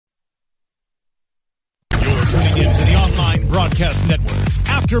broadcast network,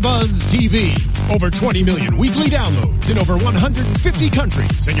 AfterBuzz TV. Over 20 million weekly downloads in over 150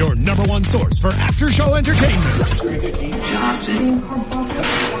 countries, and your number one source for after-show entertainment.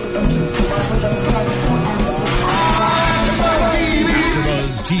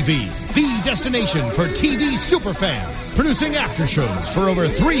 AfterBuzz TV, the destination for TV superfans, producing after shows for over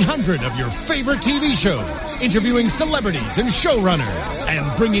 300 of your favorite TV shows, interviewing celebrities and showrunners,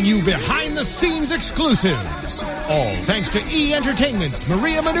 and bringing you behind-the-scenes exclusives. All thanks to E! Entertainment's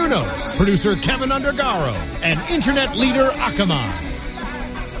Maria Menounos, producer Kevin Undergaro, and internet leader Akamai.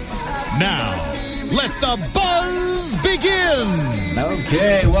 Now, let the buzz begin!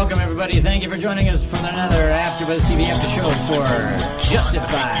 Okay, welcome everybody. Thank you for joining us for another AfterBuzz TV after show for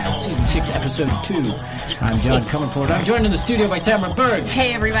Justified, Season 6, Episode 2. I'm John Comerford. I'm joined in the studio by Tamara Berg.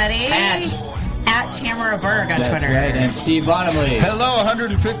 Hey everybody. At Tamara Berg on Twitter. That's right, and Steve Bottomley. Hello,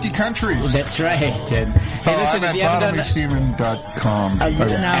 150 That's countries. right. And hey, listen, I'm at bottomleystephen.com.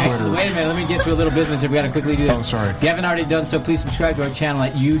 Wait a minute, let me get to a little business if we got to quickly do this. Oh, sorry. If you haven't already done so, please subscribe to our channel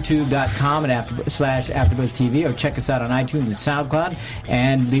at youtube.com and /AfterBuzzTV, or check us out on iTunes and SoundCloud,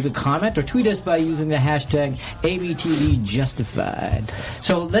 and leave a comment or tweet us by using the hashtag ABTVJustified.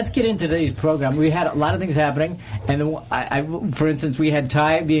 So let's get into today's program. We had a lot of things happening, and for instance, we had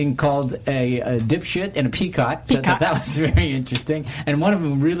Ty being called a dipshit and a peacock. So that was very interesting, and one of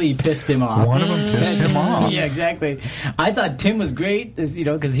them really pissed him off. One of them pissed him off. Yeah, exactly. I thought Tim was great,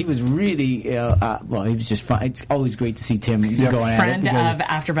 because he was really, he was just fun. It's always great to see Tim going at it. Friend of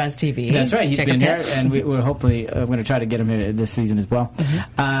AfterBuzz TV. That's right. He's been here, and we're hopefully going to try to get him here this season as well.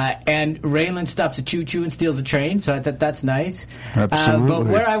 Mm-hmm. And Raylan stops a choo-choo and steals a train, so I thought that's nice. Absolutely. But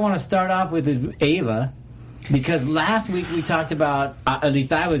where I want to start off with is Ava. Because last week we talked about, at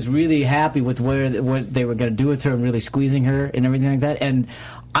least I was really happy with what they were going to do with her and really squeezing her and everything like that. And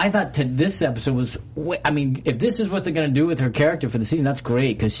I thought this episode was, if this is what they're going to do with her character for the season, that's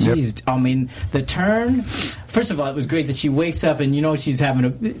great. Because she's, the turn, first of all, it was great that she wakes up and she's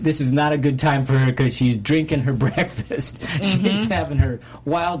having this is not a good time for her because she's drinking her breakfast. Mm-hmm. She's having her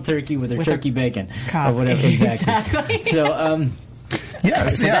wild turkey with her turkey bacon. Coffee. Or whatever, exactly. So,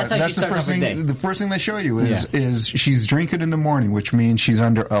 Yes, so yeah, that's the first thing. The first thing they show you is she's drinking in the morning, which means she's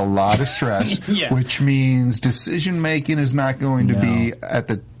under a lot of stress. Which means decision making is not going to be at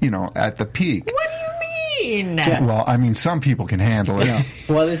the peak. What do you mean? Well, some people can handle it.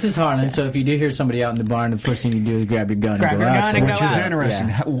 Well, this is Harlan, so if you do hear somebody out in the barn, the first thing you do is grab your gun and go out. Which is interesting.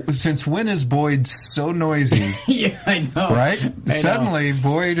 Yeah. Since when is Boyd so noisy? Yeah, I know. Right? Suddenly,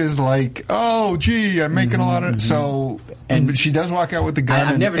 Boyd is like, oh, gee, I'm making a lot of... So, but she does walk out with the gun.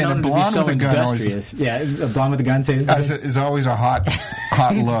 I've never known him to be so industrious. A blonde with a gun says is always a hot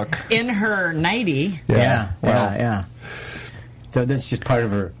look. In her nightie. Yeah. So that's just part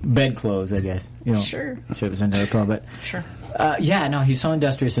of her bedclothes, I guess. Sure. She was into her pillow, but sure. He's so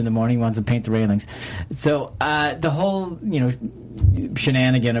industrious in the morning. He wants to paint the railings. So the whole,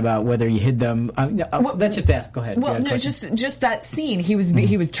 shenanigan about whether he hid them. Let's just ask. Go ahead. Well, no, just that scene. He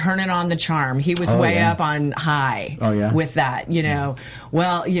was turning on the charm. He was up on high. With that,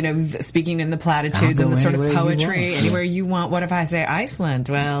 Well, speaking in the platitudes and the sort of poetry, anywhere you want. What if I say Iceland?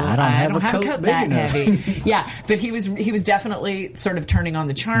 Well, I don't have a coat that heavy. But he was definitely sort of turning on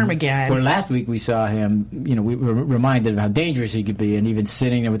the charm again. Well, last week we saw him. We were reminded of how dangerous he could be, and even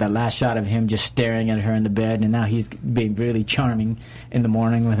sitting there with that last shot of him just staring at her in the bed, and now he's being really charming in the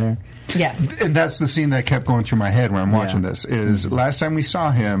morning with her. Yes. And that's the scene that kept going through my head when I'm watching this, is last time we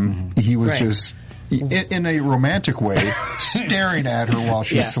saw him, he was just, in a romantic way, staring at her while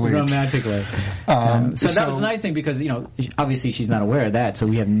she sleeps. Romantically. So that was a nice thing because, obviously she's not aware of that, so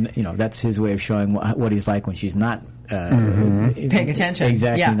we have, that's his way of showing what he's like when she's not paying attention.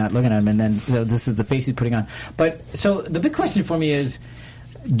 Exactly, not looking at him. And then so this is the face he's putting on. But so the big question for me is,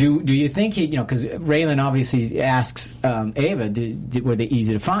 do you think he, because Raylan obviously asks Ava, were they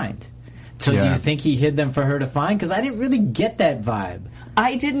easy to find? So do you think he hid them for her to find? Because I didn't really get that vibe.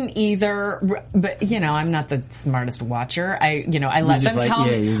 I didn't either, but I'm not the smartest watcher. I let them tell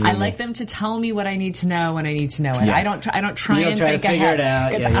me. I like them to tell me what I need to know when I need to know it. I don't try and think ahead.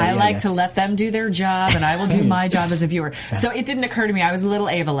 I like to let them do their job, and I will do my job as a viewer. So it didn't occur to me. I was a little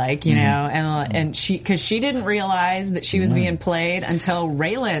Ava-like, and because she didn't realize that she was being played until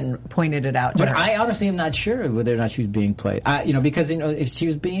Raylan pointed it out to her. But I honestly am not sure whether or not she was being played. Because if she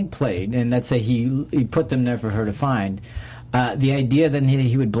was being played, and let's say he put them there for her to find. The idea that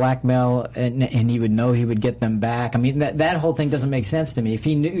he would blackmail and he would know he would get them back. I mean, that whole thing doesn't make sense to me. If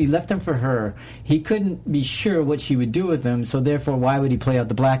he knew he left them for her, he couldn't be sure what she would do with them. So therefore, why would he play out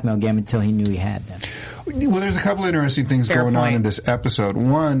the blackmail game until he knew he had them? Well, there's a couple of interesting things going on in this episode.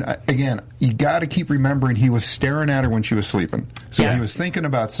 One, again, you got to keep remembering he was staring at her when she was sleeping. So he was thinking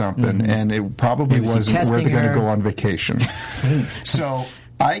about something, and it probably wasn't where they're going to go on vacation. So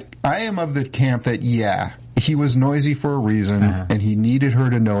I am of the camp that, he was noisy for a reason, and he needed her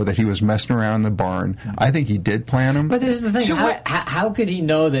to know that he was messing around in the barn. I think he did plan him. But there's the thing: how could he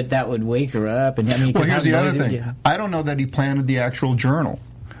know that would wake her up? And well, here's the other thing: I don't know that he planted the actual journal.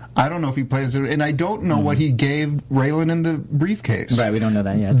 I don't know if he plays it, and I don't know what he gave Raylan in the briefcase. Right, we don't know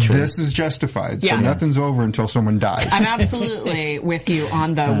that yet. True. This is justified, so nothing's over until someone dies. I'm absolutely with you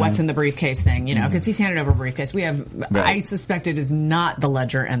on the what's in the briefcase thing, because he's handed over a briefcase. We have, I suspect it is not the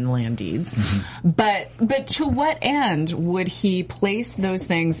ledger and the land deeds. But to what end would he place those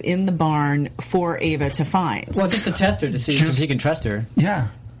things in the barn for Ava to find? Well, just to test her, to see if he can trust her. Yeah.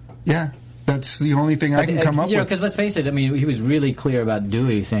 That's the only thing I can come up with. Because let's face it, I mean, he was really clear about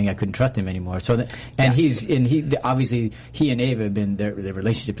Dewey saying I couldn't trust him anymore. So, he obviously he and Ava have been their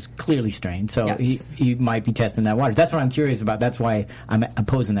relationship is clearly strained. So he might be testing that water. That's what I'm curious about. That's why I'm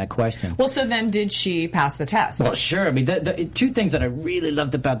posing that question. Well, so then did she pass the test? Well, sure. I mean, the two things that I really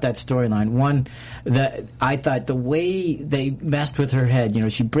loved about that storyline. One, that I thought the way they messed with her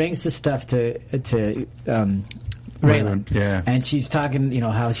head. She brings the stuff to Raylan. Yeah. And she's talking,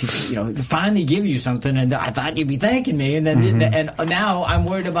 how she, finally give you something, and I thought you'd be thanking me, and then and now I'm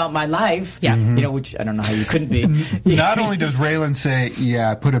worried about my life. Yeah. Which I don't know how you couldn't be. Not only does Raylan say,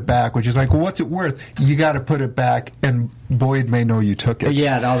 put it back, which is like, well, what's it worth? You got to put it back, and Boyd may know you took it.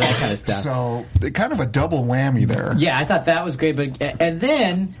 Yeah, and all that kind of stuff. So, kind of a double whammy there. Yeah, I thought that was great, and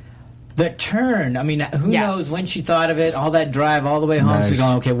then the turn, I mean, who knows when she thought of it, all that drive all the way home, she's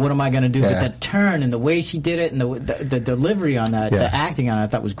going, okay, what am I going to do? But the turn and the way she did it and the delivery on that, the acting on it, I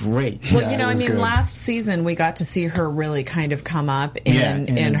thought was great. Well, good. Last season we got to see her really kind of come up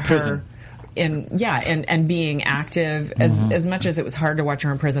in her prison. And being active as much as it was hard to watch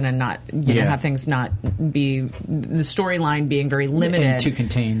her in prison and not have things not be the storyline being very limited and too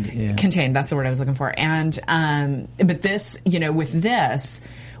contained. Contained, that's the word I was looking for. And but this, with this,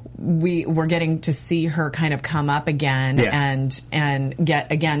 we're getting to see her kind of come up again and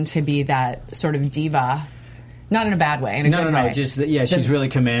get again to be that sort of diva. Not in a bad way. In a good way. Just she's really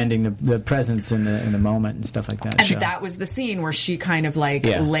commanding the presence in the moment and stuff like that. And that was the scene where she kind of laid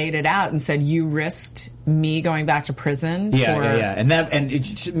it out and said, "You risked me going back to prison." And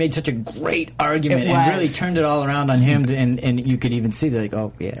it made such a great argument and really turned it all around on him. And you could even see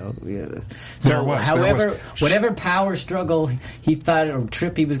So, whatever power struggle he thought or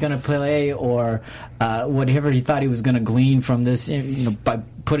trip he was going to play, or whatever he thought he was going to glean from this, by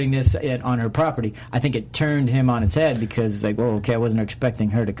putting this on her property, I think it turned him on its head, because it's like, well, okay, I wasn't expecting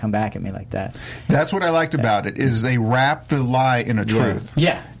her to come back at me like that. That's what I liked about it, is they wrap the lie in a truth.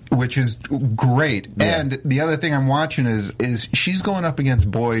 Yeah. Which is great. Yeah. And the other thing I'm watching is she's going up against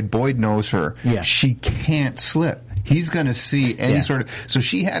Boyd. Boyd knows her. Yeah. She can't slip. He's going to see any sort of... So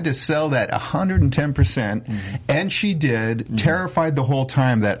she had to sell that 110%, and she did, terrified the whole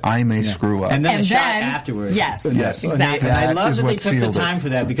time that I may screw up. And then shot afterwards. Yes, exactly. And I love that they took the time for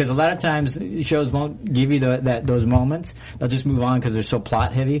that, because a lot of times shows won't give you those moments. They'll just move on because they're so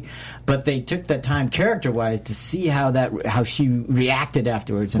plot heavy. But they took that time character-wise to see how she reacted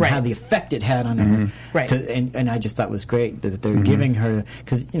afterwards and how the effect it had on her. Right. And I just thought it was great that they're giving her...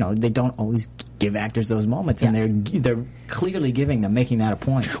 Because, they don't always give actors those moments, and they're clearly making that a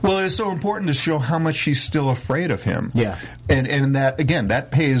point. Well, it's so important to show how much she's still afraid of him. Yeah. And that, again, that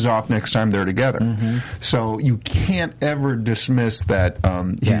pays off next time they're together. So you can't ever dismiss that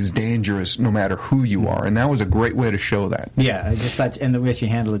he's dangerous no matter who you are, and that was a great way to show that. Yeah, I just thought, and the way she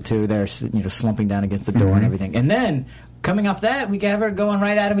handled it too, there, slumping down against the door and everything. And then, coming off that, we have her going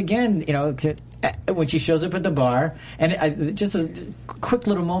right at him again, when she shows up at the bar. And just a quick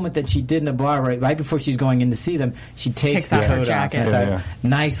little moment that she did in the bar right before she's going in to see them, she takes the coat off.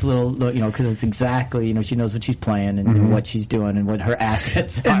 Nice little, because it's exactly, she knows what she's playing and what she's doing and what her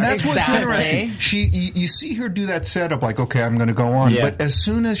assets are. And that's what's interesting. You see her do that setup, like, okay, I'm going to go on. But as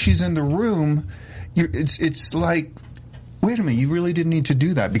soon as she's in the room, it's like... Wait a minute, you really didn't need to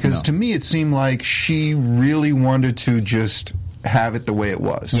do that, because to me it seemed like she really wanted to just have it the way it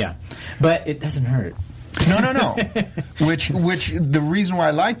was. Yeah, but it doesn't hurt. No. Which the reason why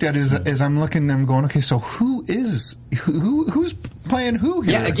I like that is I'm looking at them going, okay, so who's playing who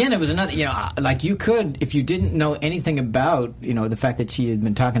here? Yeah, again, it was another, like you could, if you didn't know anything about, the fact that she had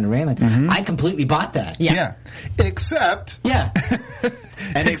been talking to Raylan, I completely bought that. Yeah. Except. Yeah.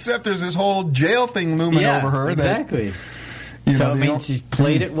 Except there's this whole jail thing looming over her. Exactly. She's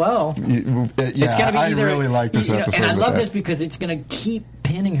played it well. It's gonna be I really like this episode. And I love this because it's going to keep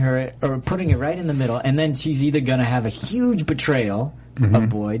pinning her or putting it right in the middle, and then she's either going to have a huge betrayal of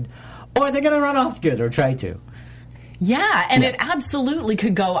Boyd, or they're going to run off together or try to. Yeah, and it absolutely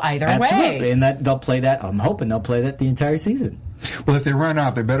could go either way. And they'll play that. I'm hoping they'll play that the entire season. Well, if they run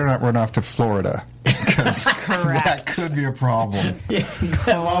off, they better not run off to Florida. Because that could be a problem.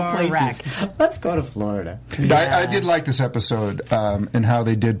 Places. Let's go to Florida. I did like this episode and how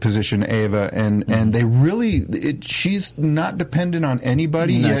they did position Ava, and they really she's not dependent on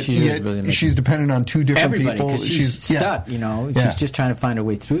anybody. No, yet she's dependent on two different people. She's stuck. She's just trying to find her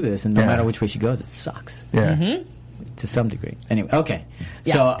way through this, and no matter which way she goes, it sucks. Yeah. Mm-hmm. To some degree. Anyway, okay.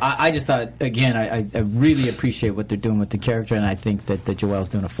 Yeah. So I just thought, again, I really appreciate what they're doing with the character, and I think that Joelle's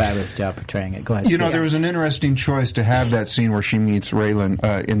doing a fabulous job portraying it. Go ahead. There was an interesting choice to have that scene where she meets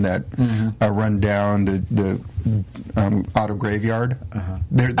Raylan in that run down the auto graveyard.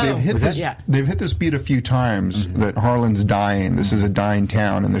 They've hit this beat a few times that Harlan's dying. This is a dying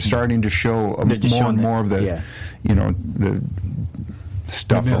town, and they're starting to show more and more of the, the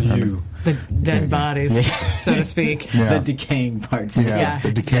stuff of him. The dead bodies, so to speak. The decaying parts.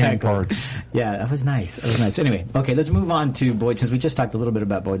 The decaying parts. Yeah, that was nice. Anyway, okay, let's move on to Boyd. Since we just talked a little bit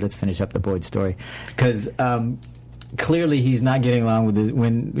about Boyd, let's finish up the Boyd story. Because clearly he's not getting along with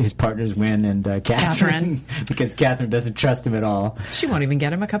his partners, Wynn and Catherine. Because Catherine doesn't trust him at all. She won't even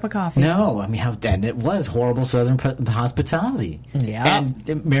get him a cup of coffee. No, I mean, and it was horrible Southern hospitality. Yeah.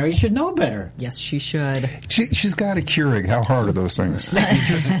 And Mary should know better. Yes, she should. She's got a Keurig. How hard are those things? You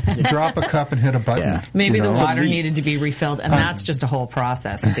just drop a cup and hit a button. Yeah. Maybe the water needed to be refilled, and that's just a whole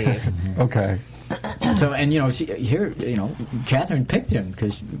process, Steve. Okay. So, and Catherine picked him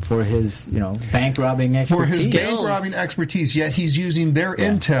for his, bank robbing expertise. For his bank robbing expertise, yet he's using their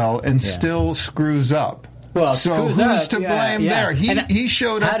intel and still screws up. Well, so who's to blame there? He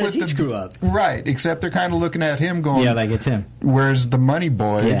showed up how with does he screw up? Right, except they're kind of looking at him going, like it's him. Where's the money,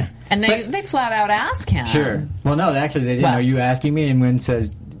 boy? Yeah. And they flat out ask him. Sure. Well, no, actually they didn't. Are you asking me? And Wynn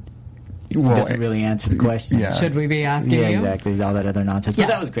says, doesn't really answer the question. Yeah. Should we be asking you? Yeah, exactly. All that other nonsense. But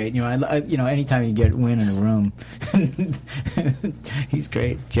that was great. Anytime you get Wynn in a room, he's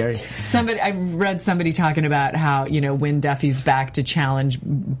great. Jerry. I read somebody talking about how, Wynn Duffy's back to challenge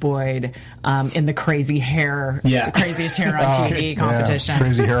Boyd in the craziest hair on TV competition.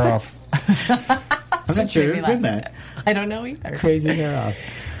 Crazy hair off. I'm not sure who's been that. I don't know either. Crazy hair off.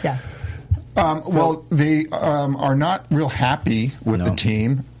 Yeah. Well, they are not real happy with the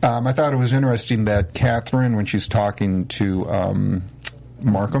team. I thought it was interesting that Catherine, when she's talking to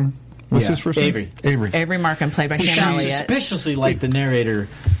Markham, what's his first name? Avery Markham, played by Sam Elliott. Suspiciously like the narrator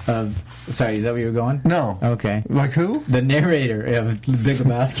of... Sorry, is that where you were going? No. Okay. Like who? The narrator of The Big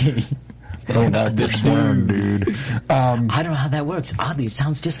Lebowski. Oh, not this one, dude. I don't know how that works. Oddly, it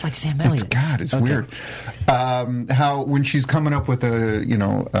sounds just like Sam Elliott. It's weird. How when she's coming up with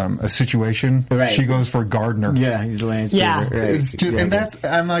a situation, she goes for Gardner. Yeah, he's the landscaper. Yeah, right. It's just, and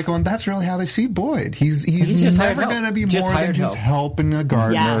I'm like, that's really how they see Boyd. He's just never going to be more than just helping a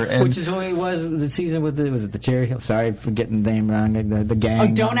gardener. Yes. Which is who he was the season with was it the Cherry Hill? Sorry for getting the name wrong. The gang. Oh,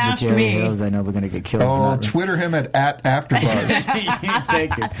 don't ask me. Hills. I know we're going to get killed. Oh, Twitter him at AfterBuzz.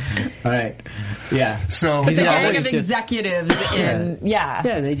 Thank you. All right. Yeah. So the gang of executives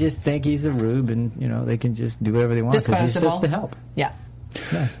they just think he's a rube, and they can just do whatever they want because he's just the help. Yeah.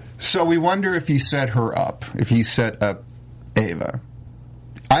 So we wonder if he set her up, if he set up Ava.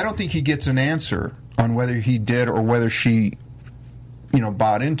 I don't think he gets an answer on whether he did or whether she,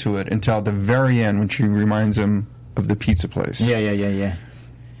 bought into it until the very end when she reminds him of the pizza place. Yeah.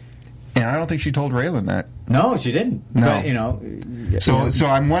 And I don't think she told Raylan that. No, she didn't. No. But, So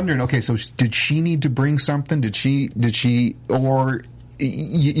I'm wondering, okay, so did she need to bring something? Did she, or,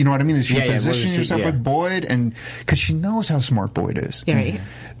 you know what I mean? Is she positioning herself with Boyd? And, because she knows how smart Boyd is. Yeah, right.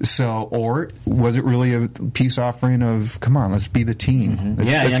 So, or was it really a peace offering of, come on, let's be the team.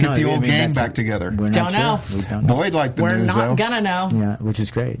 Let's get the old gang back together. Don't know. Boyd liked the news, though. We're not gonna know. Yeah, which is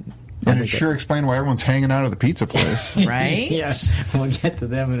great. And it sure explained why everyone's hanging out at the pizza place. Right? Yes. We'll get to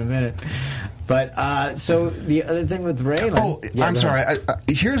them in a minute. But, so the other thing with Raylan... Oh, I'm sorry.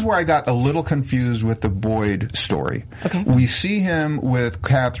 Here's where I got a little confused with the Boyd story. Okay. We see him with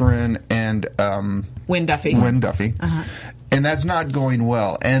Catherine and... Wynn Duffy. Uh-huh. And that's not going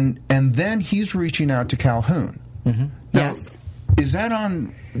well. And then he's reaching out to Calhoun. Mm-hmm. Now, is that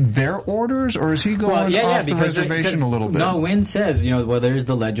on their orders, or is he going off the reservation a little bit? No, Wynn says, there's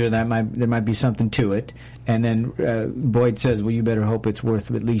the ledger, there might be something to it, and then Boyd says, well, you better hope it's worth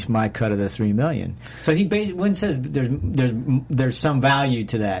at least my cut of the $3 million. So Wynn says there's some value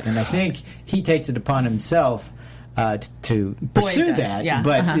to that, and I think he takes it upon himself to pursue that,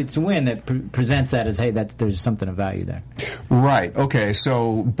 but it's Wynn that presents that as, hey, there's something of value there. Right. Okay.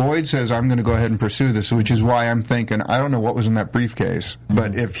 So Boyd says, I'm going to go ahead and pursue this, which is why I'm thinking, I don't know what was in that briefcase,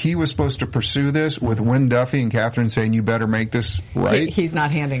 but if he was supposed to pursue this with Wynn Duffy and Catherine saying, you better make this right. He's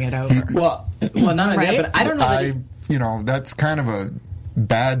not handing it over. Well, none of that, but I don't know. That's kind of a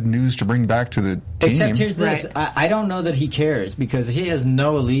bad news to bring back to the team. Except here's this. Right. I don't know that he cares because he has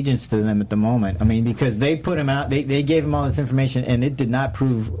no allegiance to them at the moment. I mean, because they put him out, they gave him all this information, and it did not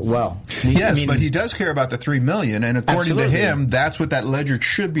prove well. Yes, but he does care about the $3 million, and according to him, that's what that ledger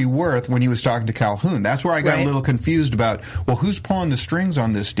should be worth when he was talking to Calhoun. That's where I got a little confused about, well, who's pulling the strings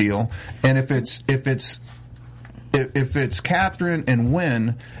on this deal? And if it's Catherine and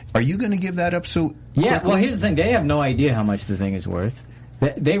Wynn, are you going to give that up so quickly? Yeah, well, here's the thing. They have no idea how much the thing is worth.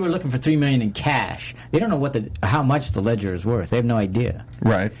 They were looking for $3 million in cash. They don't know how much the ledger is worth. They have no idea.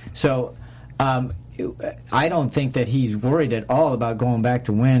 Right. So, I don't think that he's worried at all about going back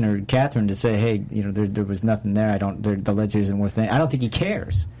to Wynn or Catherine to say, hey, there was nothing there. The ledger isn't worth anything. I don't think he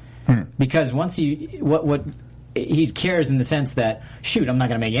cares because once he cares in the sense that, shoot, I'm not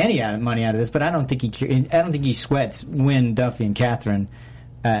going to make any money out of this. But I don't think he sweats Wynn, Duffy, and Catherine.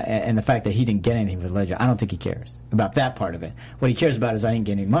 And the fact that he didn't get anything for the ledger, I don't think he cares about that part of it. What he cares about is I didn't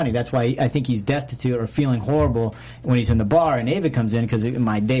get any money. That's why I think he's destitute or feeling horrible when he's in the bar and Ava comes in because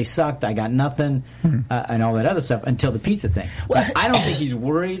my day sucked, I got nothing, and all that other stuff until the pizza thing. But I don't think he's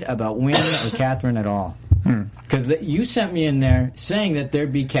worried about Wynn or Catherine at all. Because you sent me in there saying that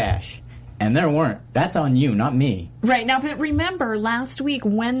there'd be cash. And there weren't. That's on you, not me. Right. Now, but remember, last week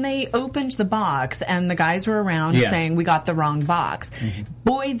when they opened the box and the guys were around saying we got the wrong box,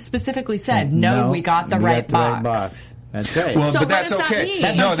 Boyd specifically said, no, we got the right box. That's right. Well, so but that's okay.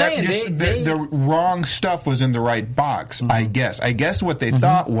 That's what I'm saying. The wrong stuff was in the right box, I guess. I guess what they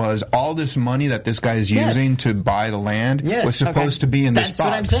thought was all this money that this guy's using to buy the land was supposed to be in this box. That's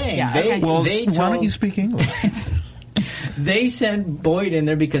what I'm saying. Yeah, why don't you speak English? They sent Boyd in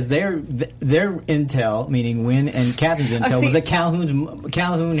there because their intel, meaning Wynn and Catherine's intel, was that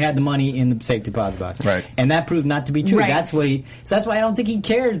Calhoun had the money in the safe deposit box, right? And that proved not to be true. Right. That's why I don't think he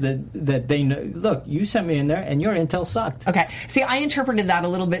cares that they know. Look, you sent me in there, and your intel sucked. Okay, see, I interpreted that a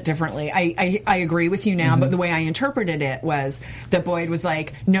little bit differently. I agree with you now, but the way I interpreted it was that Boyd was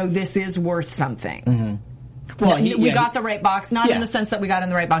like, "No, this is worth something." Well, we got the right box, not in the sense that we got in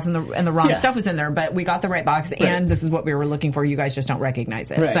the right box and the wrong stuff was in there, but we got the right box, and this is what we were looking for. You guys just don't recognize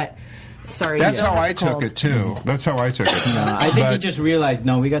it. Right. But sorry, that's how I took it too. That's how I took it. No, I think he just realized,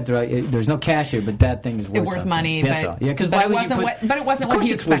 we got the right. There's no cash here, but that thing is worth money. That's all. Yeah, because but it wasn't what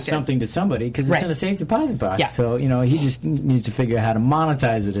he expected. It's worth something to somebody because it's in a safe deposit box. Yeah. So he just needs to figure out how to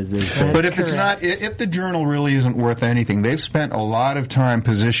monetize it as they say. But if the journal really isn't worth anything, they've spent a lot of time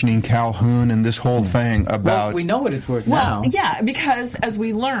positioning Calhoun and this whole thing about. Well, we know what it's worth now. Yeah, because as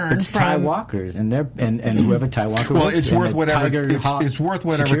we learned it's Ty Walker's and whoever Ty Walker. Well, it's worth whatever. It's worth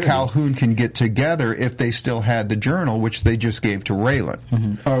whatever Calhoun can get together if they still had the journal, which they just gave to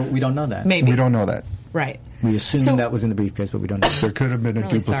Raylan. Or we don't know that. Maybe. We don't know that. Right. We assume that was in the briefcase, but we don't know. There could have been a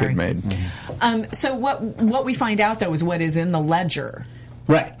duplicate made. So what we find out, though, is what is in the ledger.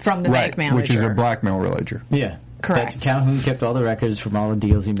 Right. From the bank manager. Which is a blackmail ledger. Yeah. Correct. Calhoun kept all the records from all the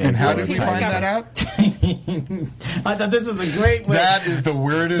deals he made. And how did we find that out? I thought this was a great way. That is the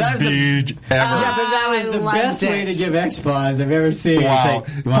weirdest beach ever. Yeah, but that was the best way to give X-Pause I've ever seen. Wow.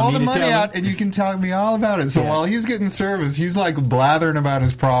 Pull the money out and you can tell me all about it. So while he's getting service, he's like blathering about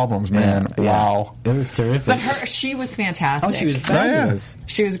his problems, man. Yeah. Wow. It was terrific. But she was fantastic. Oh, she was fabulous.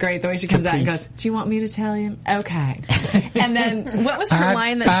 She was great. The way she comes out and goes, do you want me to tell you? Okay. And then what was her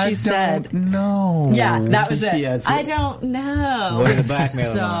line that she said? I don't know. Yeah, that was it. I don't know. What are the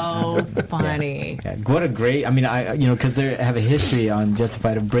blackmail? So funny. Yeah. What a great. I mean, because they have a history on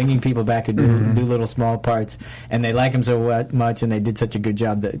Justified of bringing people back to do little small parts, and they like them so much, and they did such a good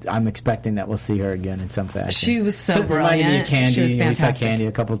job that I'm expecting that we'll see her again in some fashion. She was so brilliant. Reminded me of Candy. She was fantastic. We saw Candy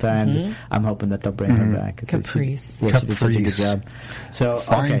a couple times. I'm hoping that they'll bring her back. Caprice. She did such a good job. So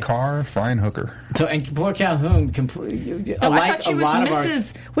fine car, fine hooker. So and poor Calhoun. I thought she was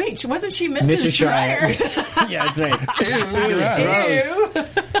Mrs. Wait, wasn't she Mrs. Schreier? Yeah, that's right.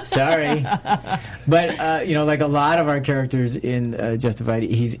 Ew. Sorry. But, like a lot of our characters in Justified,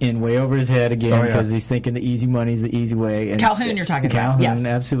 he's in way over his head again because he's thinking the easy money's the easy way. And Calhoun, you're talking about. Calhoun,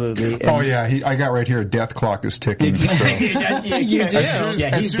 absolutely. And I got right here, a death clock is ticking. Exactly. So. You do.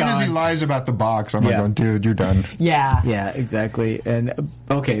 As soon as he lies about the box, I'm like going, dude, you're done. Yeah. Yeah, exactly. And,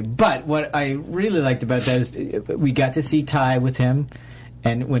 okay, but what I really liked about that is we got to see Ty with him.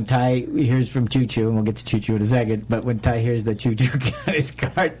 And when Ty hears from Choo Choo, and we'll get to Choo Choo in a second, but when Ty hears that Choo Choo got his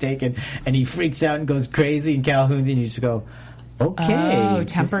card taken, and he freaks out and goes crazy, and Calhoun's, and you just go, okay. Oh,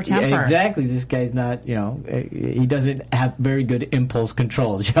 temper. Yeah, exactly. This guy's not, he doesn't have very good impulse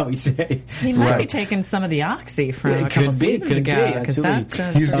control, shall we say. He might be taking some of the oxy from a couple seasons ago.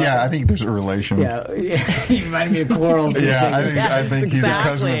 I think there's a relation. Yeah, he reminded me of Quarles. I think he's a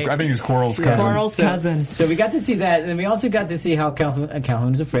cousin. I think he's Quarles' cousin. Quarles' cousin. So we got to see that, and we also got to see how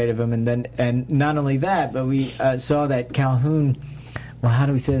Calhoun's afraid of him, and not only that, but we saw that Calhoun, well, how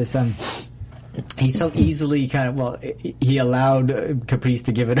do we say this? He so easily he allowed Caprice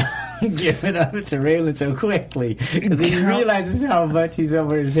to give it up to Raylan so quickly because he realizes how much he's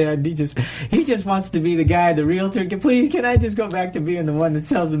over his head. He just wants to be the guy, the realtor. Please, can I just go back to being the one that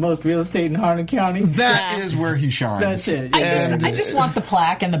sells the most real estate in Harlan County? That is where he shines. That's it. I just want the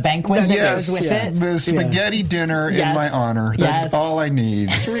plaque and the banquet that goes with it. The spaghetti dinner in my honor. That's all I need.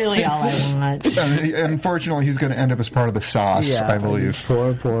 That's really all I want. Unfortunately, he's going to end up as part of the sauce, I believe.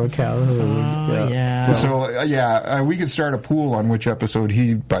 Poor Calhoun. Yeah. So we could start a pool on which episode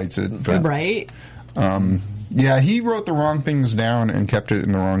he bites it. But, right. He wrote the wrong things down and kept it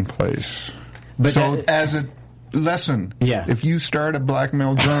in the wrong place. But as a lesson, if you start a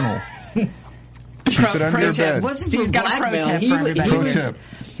blackmail journal, keep it under your bed. Steve's got a pro tip for everybody. Pro tip.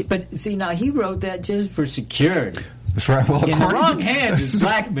 But see, now he wrote that just for security. That's right. Well, in the wrong hands is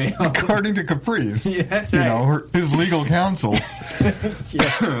blackmail. According to Caprice, that's right. His legal counsel.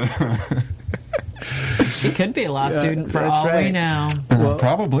 She could be a law student for all we know.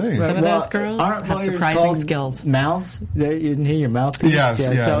 Probably. Some of those girls have surprising skills. Mouths? You didn't hear your mouthpiece? Yes.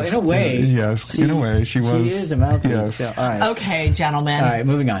 So in a way, she was. She is a mouthpiece. Yes. So, all right. Okay, gentlemen. All right,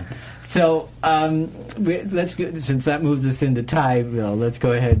 moving on. So let's go, since that moves us into Ty, let's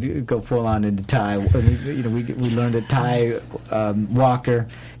go ahead and go full on into Ty. We learned that Ty Walker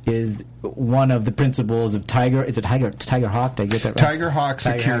is one of the principals of Tiger. Is it Tiger Hawk? Did I get that right? Tiger Hawk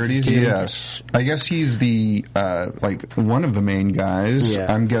Securities. Yes, I guess he's the one of the main guys.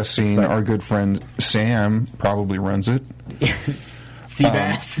 Yeah. I'm guessing our good friend Sam probably runs it.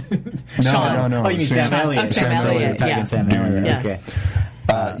 Seabass. No. Oh, you mean Sam Elliott? Sam Elliott. Tiger and Sam Elliott. Yes.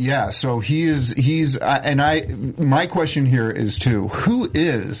 Okay. So he's my question here is too, who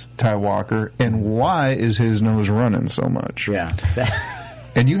is Ty Walker and why is his nose running so much? Yeah.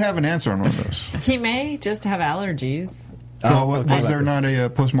 And you have an answer on one of those. He may just have allergies. Was there not a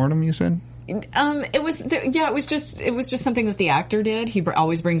postmortem, you said? It was just something that the actor did. He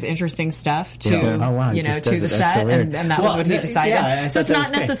always brings interesting stuff to to the set, and that was what he decided. Yeah, so it's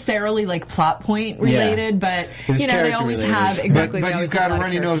not necessarily like plot point related, but they always related. Have exactly. But he's got a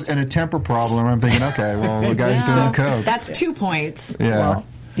runny nose and a temper problem. I'm thinking, okay, well the guy's doing coke. That's 2 points. Yeah. Well,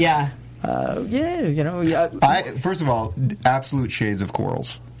 yeah. First of all, absolute shades of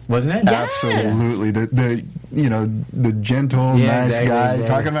Quarles. Wasn't it? Yes. Absolutely. The gentle, nice guy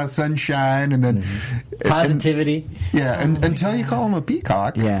talking about sunshine and then positivity. Until you call him a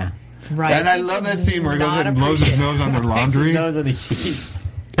peacock. Yeah. Right. And I love that scene where he goes ahead and blows his nose on their laundry. His nose on the sheets.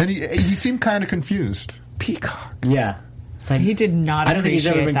 And he seemed kind of confused. Peacock. Yeah. Like, he did not. I don't think he's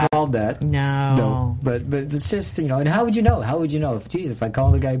ever been called that. No. But it's just and how would you know? How would you know if I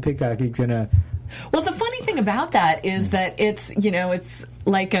call the guy peacock, he's gonna? Well, the funny thing about that is that it's it's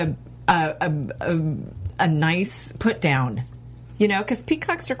like a nice put down, because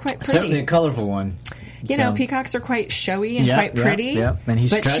peacocks are quite pretty. Certainly a colorful one. Peacocks are quite showy and quite pretty. Yeah. And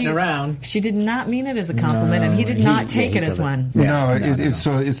he's strutting around. She did not mean it as a compliment, and he did not take it as one. No,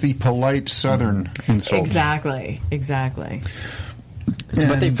 it's the polite Southern insult. Exactly.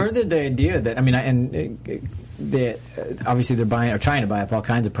 But they furthered the idea that obviously they're trying to buy up all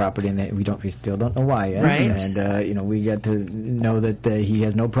kinds of property, and we still don't know why yet. Right. And we got to know that he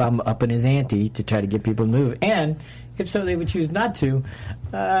has no problem upping his ante to try to get people to move, and if so, they would choose not to.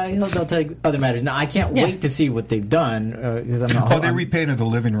 They'll take other matters. Now, I can't wait to see what they've done. They repainted the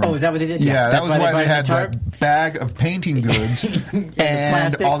living room. Oh, is that what they did? Yeah, that was why they had that bag of painting goods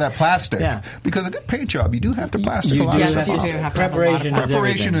and all that plastic. Yeah. Because a good paint job, you do have to plastic a lot of stuff. Yes, you do have to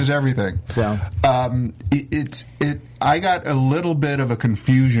Preparation is everything. So, I got a little bit of a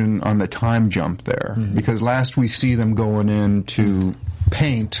confusion on the time jump there because last we see them going in to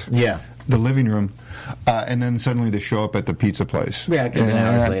paint the living room. And then suddenly they show up at the pizza place. Yeah, it could have been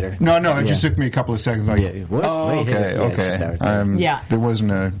hours later. No, it just took me a couple of seconds. What? Okay. There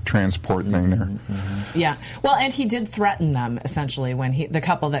wasn't a transport thing there. Mm-hmm. Yeah. Well, and he did threaten them, essentially, when the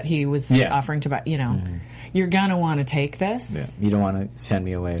couple that he was offering to buy, you're going to want to take this. Yeah. You don't want to send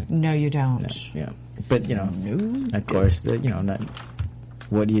me away. No, you don't. No. Yeah. But, of course, not...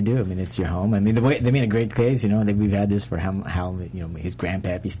 what do you do? I mean, it's your home. I mean, they made a great case. We've had this for how his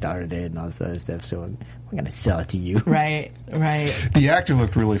grandpappy started it and all this other stuff. So we're going to sell it to you. Right. The actor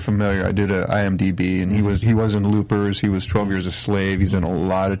looked really familiar. I did a IMDb, and he was in Loopers. He was 12 Years a Slave. He's in a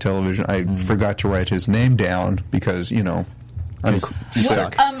lot of television. I forgot to write his name down because I'm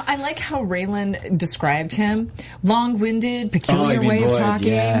sick. I like how Raylan described him. Long-winded, peculiar way of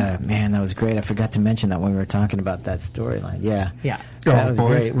talking. Yeah, man, that was great. I forgot to mention that when we were talking about that storyline. Yeah. That was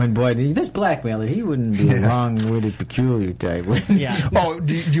great. When Boyd, this blackmailer, he wouldn't be a long-winded, peculiar type. Yeah. Oh,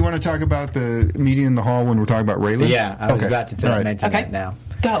 do you want to talk about the meeting in the hall when we're talking about Raylan? Yeah, I was about to mention that now.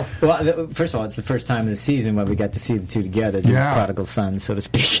 Go. Well, first of all, it's the first time in the season where we got to see the two together, the prodigal sons, so to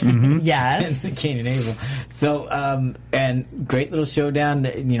speak. Mm-hmm. Yes. And Cain and Abel. So, and great little showdown,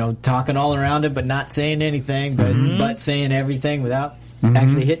 talking all around it, but not saying anything, but saying everything without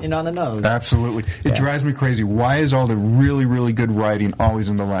actually hitting it on the nose. Absolutely. It drives me crazy. Why is all the really, really good writing always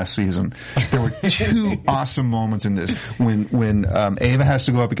in the last season? There were two awesome moments in this. When Ava has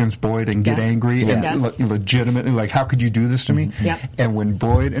to go up against Boyd and get angry and legitimately, like, how could you do this to me? And when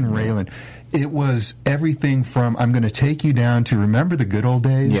Boyd and Raylan, it was everything from I'm going to take you down to remember the good old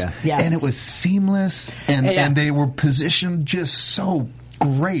days. Yeah. Yes. And it was seamless, and they were positioned just so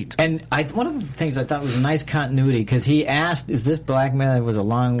great. And one of the things I thought was a nice continuity, because he asked, is this blackmailer was a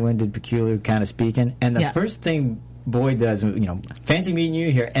long-winded, peculiar kind of speaking? And the first thing Boyd does, fancy meeting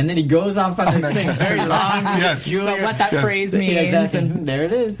you here, and then he goes off on this thing, very long, peculiar. But what that phrase means. Yeah, exactly. And there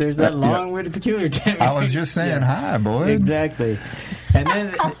it is. There's that long-winded, peculiar. I was just saying, hi, Boyd. Exactly. And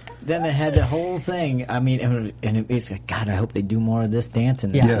then they had the whole thing. I mean, and it's like, God, I hope they do more of this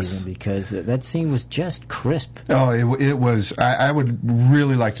dancing this season, because that scene was just crisp. Oh, it was. I would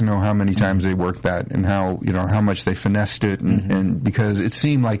really like to know how many times they worked that, and how much they finessed it, and because it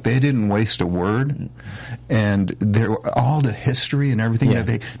seemed like they didn't waste a word, and there all the history and everything that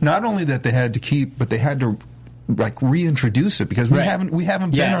they not only that they had to keep, but they had to reintroduce it, because we haven't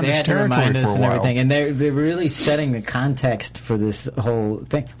been on this territory for a while. Everything. And they're really setting the context for this whole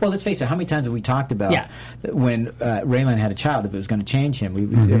thing. Well, let's face it, how many times have we talked about when Raylan had a child, if it was going to change him,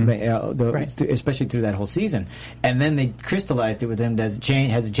 especially through that whole season, and then they crystallized it with him. Has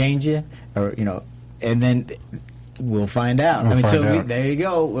it changed you, or and then we'll find out. There you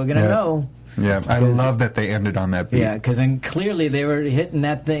go. We're going to know. Yeah, I love that they ended on that beat. Yeah, because then clearly they were hitting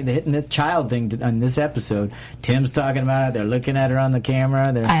that thing, they're hitting the child thing on this episode. Tim's talking about it. They're looking at her on the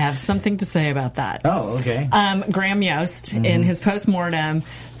camera. I have something to say about that. Oh, okay. Graham Yost, in his postmortem,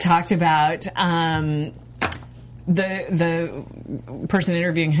 talked about the person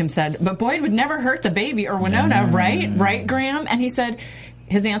interviewing him said, but Boyd would never hurt the baby or Winona, right? Right, Graham? And he said,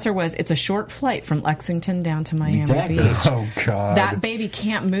 his answer was, it's a short flight from Lexington down to Miami Beach. Oh, God. That baby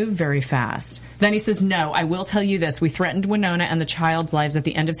can't move very fast. Then he says, no, I will tell you this. We threatened Winona and the child's lives at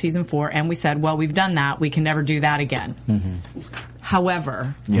the end of season 4, and we said, well, we've done that. We can never do that again.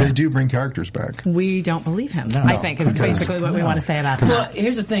 However, they do bring characters back. We don't believe him, I think, is basically what we want to say about that. Well,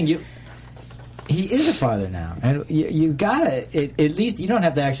 here's the thing. He is a father now. And you gotta, at least, you don't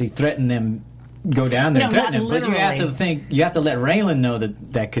have to actually threaten them. Go down there and threaten him, but you have to let Raylan know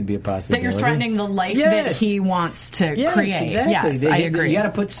that could be a possibility. That you're threatening the life that he wants to create. Exactly. Yes, I agree. You got to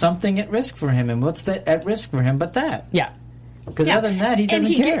put something at risk for him, and what's at risk for him but that? Yeah. Because other than that, he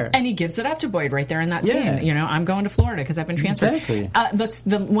doesn't care. And he gives it up to Boyd right there in that scene. I'm going to Florida because I've been transferred. Exactly. That's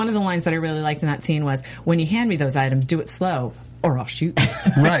one of the lines that I really liked in that scene was, when you hand me those items, do it slow, or I'll shoot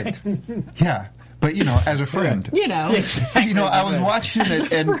you. Right. Yeah. But, as a friend. Exactly. I was watching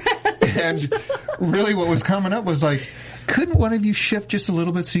it, and really what was coming up was like, couldn't one of you shift just a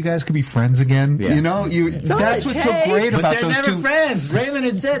little bit so you guys could be friends again? Yeah. That's what's so great about those two. But they're never friends. Raylan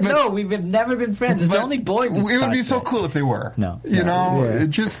had said, no, we've never been friends. It's only Boyd that's it would be so cool if they were. No.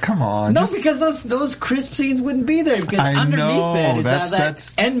 Just come on. No, because those crisp scenes wouldn't be there. Because underneath it is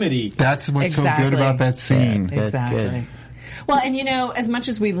that enmity. That's what's so good about that scene. Yeah, that's good. Well, and as much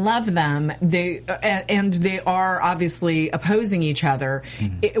as we love them, they are obviously opposing each other.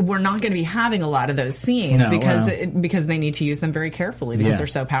 We're not going to be having a lot of those scenes because they need to use them very carefully because they're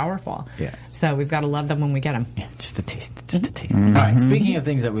so powerful. Yeah. So we've got to love them when we get them. Yeah, just a taste. All right. Speaking of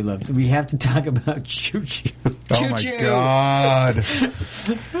things that we love, we have to talk about Choo Choo. Oh my God!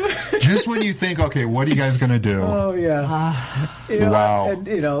 Just when you think, okay, what are you guys going to do? Oh yeah. Wow. And,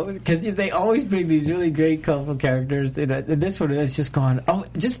 because they always bring these really great, colorful characters. This one is just going. Oh,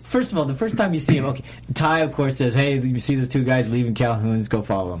 just first of all, the first time you see him, okay. Ty, of course, says, "Hey, you see those two guys leaving Calhoun's? Go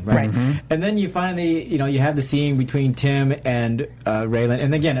follow them." Right. And then you finally, you have the scene between Tim and Raylan,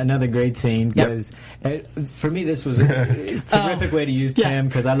 and again, another great scene because For me, this was a terrific way to use Tim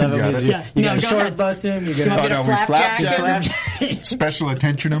because I love it. You got to short bus him. You got to flapjack. Special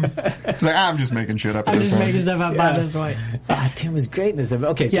attention him. It's like I'm just making shit up. I'm just making stuff up by this point. Tim was great in this.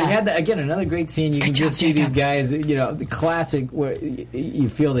 Okay, so you had again another great scene. You can just see these guys. The classic where you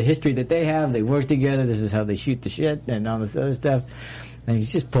feel the history that they have. They work together. This is how they shoot the shit and all this other stuff. And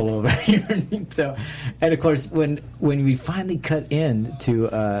he's just pull over here. And of course, when we finally cut in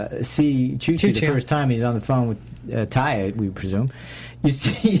to see Choo Choo the first time, he's on the phone with Ty, we presume. You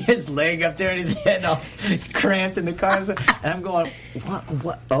see his leg up there and his head all it's cramped in the car. And I'm going,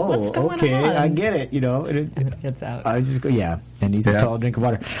 what? Oh, what's going on? I get it. And it gets out. I just go, and he's a tall drink of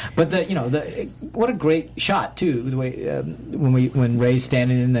water. But what a great shot too. The way when Ray's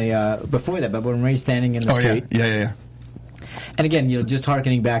standing in the before that, but when Ray's standing in the street. Yeah. And again, just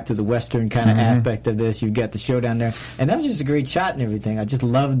hearkening back to the Western kind of aspect of this, you've got the showdown there. And that was just a great shot and everything. I just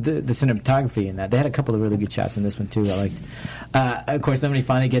loved the cinematography in that. They had a couple of really good shots in this one, too. I liked. Of course, then when he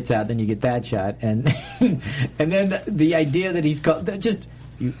finally gets out, then you get that shot. And and then the idea that he's called, I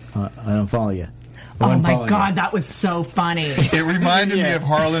don't follow you. Oh my God, that was so funny. It reminded me of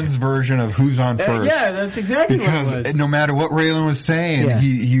Harlan's version of Who's on First. Yeah, that's exactly what it was. Because no matter what Raylan was saying,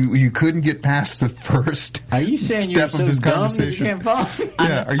 you couldn't get past the first Are you saying step you're of this so conversation. Dumb that you can't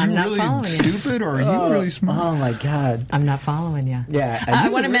follow? Are you really stupid or are you really smart? Oh my God. I'm not following you. Yeah. I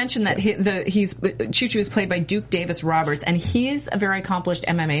want to mention that Choo Choo is played by Duke Davis Roberts, and he is a very accomplished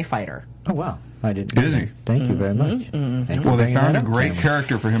MMA fighter. Oh, wow. I didn't. Is he? Thank you very much. Well, they found a great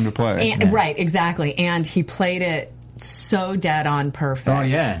character for him to play. Right, exactly. And he played it so dead on perfect. Oh,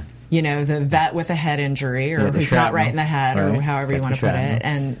 yeah. The vet with a head injury, or who's not right in the head, or however you want to put it.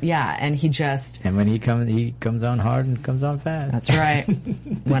 And and he just... And when he comes on hard and comes on fast. That's right.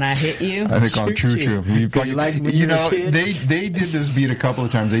 When I hit you... I think on Choo Choo. They did this beat a couple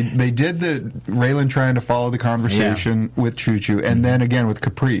of times. They did the Raylan trying to follow the conversation with Choo Choo, and then again with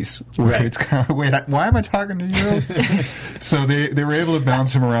Caprice. Right. It's kind of, wait, why am I talking to you? So they were able to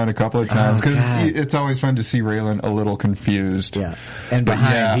bounce him around a couple of times, because it's always fun to see Raylan a little confused. Yeah. And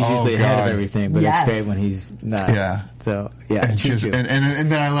behind, he's ahead of everything, but it's great when he's not. Yeah. So, and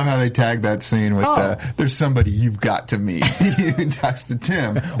then I love how they tag that scene with there's somebody you've got to meet. He talks to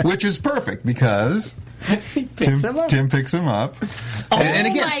Tim, which is perfect because Tim picks him up. Oh, and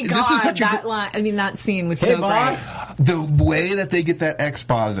again, my God, this is such that line. I mean, that scene was so great. The way that they get that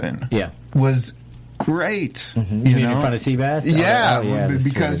X-Pause in was great. You mean in front of Seabass? Yeah,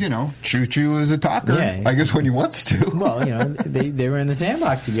 because Choo Choo is a talker. Yeah. I guess when he wants to. Well, they were in the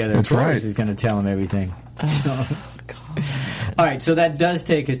sandbox together. That's right. He's going to tell him everything. So. All right, so that does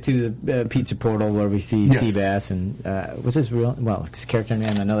take us to the pizza portal where we see Seabass and what's his real? Well, his character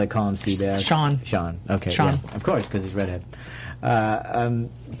name. I know they call him Seabass. Sean. Okay. Sean. Yeah, of course, because he's redhead. And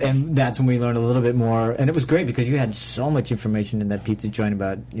that's when we learned a little bit more, and it was great because you had so much information in that pizza joint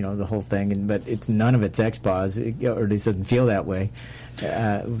about the whole thing, but it's none of it's X-Pause, or at least doesn't feel that way.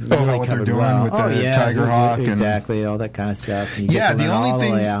 Really what they're doing with the Tiger Hawk and exactly all that kind of stuff. And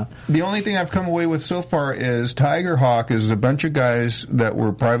the only thing I've come away with so far is Tiger Hawk is a bunch of guys that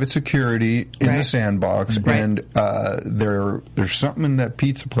were private security in the sandbox, and there's something in that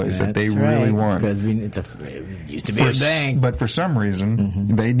pizza place that they really want. Because it used to be a bank, but for some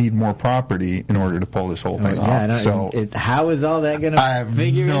reason they need more property in order to pull this whole thing off. How is all that going to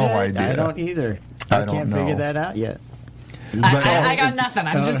figure it out? I have no idea. I don't either. I can't figure that out yet. I got nothing.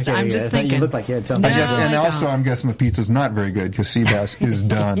 I'm just thinking. You look like you had something. I'm guessing the pizza's not very good because Seabass is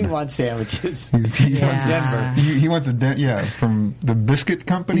done. He wants sandwiches. He wants from the biscuit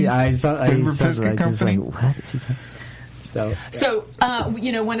company. Denver Biscuit Company. What is he talking? So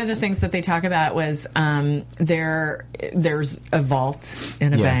one of the things that they talk about was there's a vault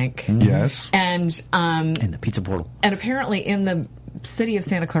in a bank. Yes. And the pizza portal. And apparently in the city of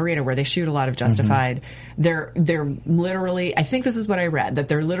Santa Clarita, where they shoot a lot of Justified, there literally, I think this is what I read, that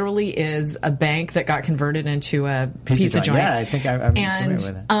there literally is a bank that got converted into a pizza joint. Yeah, I think I'm familiar with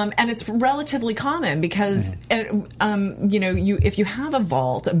it. And it's relatively common because, if you have a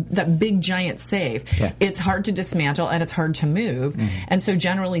vault, that big giant safe, it's hard to dismantle and it's hard to move. And so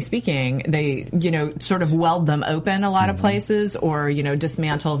generally speaking, they, sort of weld them open a lot of places, or,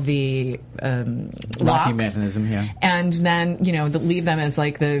 dismantle the locking mechanism, and then, leave them as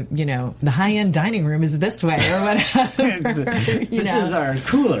like the high-end dining room is this way or whatever. This is our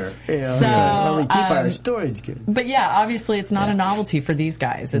cooler. So where we keep our storage goods. But obviously it's not a novelty for these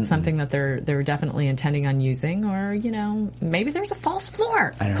guys. It's something that they're definitely intending on using, or maybe there's a false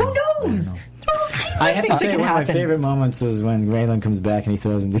floor. Who knows? There are all kinds I have to say, one of my favorite moments was when Raylan comes back and he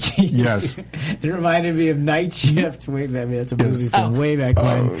throws him the keys. Yes. It reminded me of Night Shift. That's a movie from way back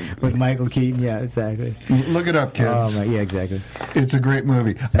when with Michael Keaton. Yeah, exactly. Look it up, kids. Yeah, exactly. It's a great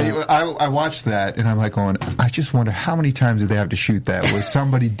movie. I watched that and I'm like going, I just wonder how many times did they have to shoot that where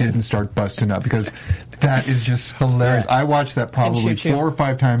somebody didn't start busting up, because that is just hilarious. I watched that probably 4 or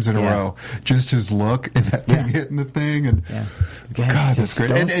 5 times in a row. Just his look and that thing hitting the thing. And God, that's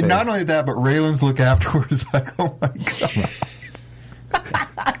great. And not only that, but Raylan's look afterwards, like, oh my God.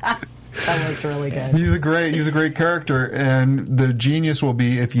 That was really good. He's a great character, and the genius will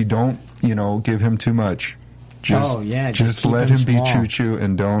be if you don't, give him too much. Just let him be Choo-Choo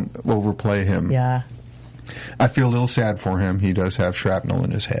and don't overplay him. Yeah. I feel a little sad for him. He does have shrapnel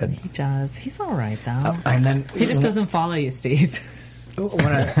in his head. He does. He's all right, though. And then he just doesn't follow you, Steve.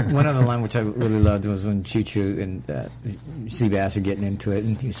 One other line which I really loved was when Choo-Choo and Seabass are getting into it,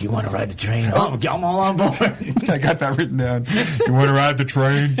 and he goes, "You want to ride the train? Oh, I'm all on board." I got that written down. You want to ride the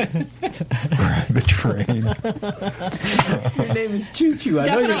train? Ride the train. Your name is Choo-Choo. I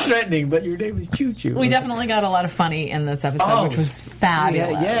know you're threatening, but your name is Choo-Choo. We definitely got a lot of funny in this episode, which was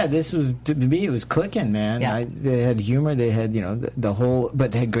fabulous. Yeah, this was, to me, it was clicking, man. Yeah. They had humor. They had, the whole,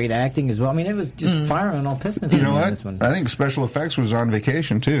 but they had great acting as well. I mean, it was just firing on all pistons. You know what? This one. I think special effects was on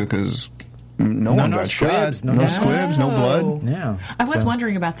vacation too, because no one got shot. No squibs, no blood. Yeah. I was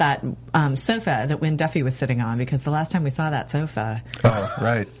wondering about that sofa that Wynn Duffy was sitting on, because the last time we saw that sofa. Oh,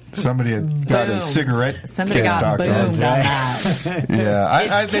 right. Somebody had got a cigarette. Somebody got boomed on that.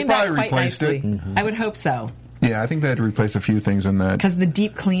 Yeah, they probably replaced it. Mm-hmm. I would hope so. Yeah, I think they had to replace a few things in that. Because the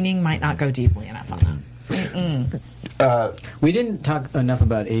deep cleaning might not go deeply enough on that. We didn't talk enough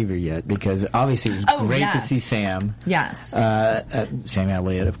about Avery yet, because obviously it was great to see Sam. Yes. Sam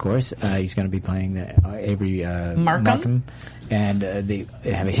Elliott, of course. He's going to be playing Avery Markham. And they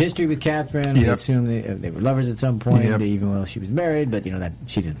have a history with Catherine. We assume they were lovers at some point, even though she was married, but that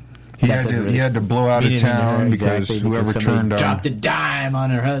she didn't. He had to blow out of town because whoever turned on dropped a dime on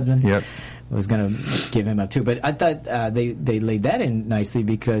her husband. Yep. Was going to give him up too, but I thought they laid that in nicely,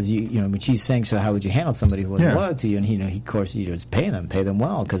 because when she's saying, so how would you handle somebody who wasn't loyal to you, and he of course you just pay them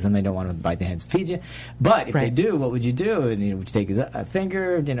well, because then they don't want to bite the hands that feed you. But if they do, what would you do? And would you take his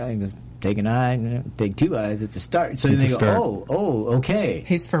finger? He goes, take an eye, take 2 eyes. It's a start. So they go, okay,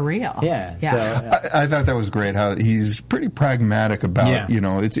 he's for real. Yeah. So, I thought that was great. How he's pretty pragmatic about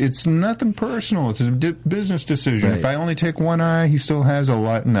it's nothing personal. It's a business decision. Right. If I only take one eye, he still has a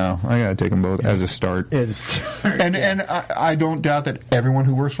lot. No, I got to take them both as a start. And I don't doubt that everyone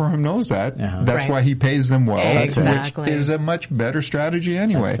who works for him knows that. That's why he pays them well. Exactly. Which is a much better strategy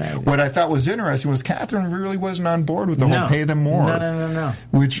anyway. What I thought was interesting was Catherine really wasn't on board with the whole pay them more. No.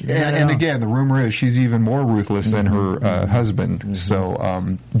 Which and again, the rumor is she's even more ruthless than her husband.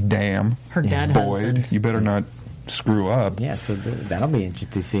 So, damn, her dead Boyd, husband. You better not screw up. Yeah, so that'll be interesting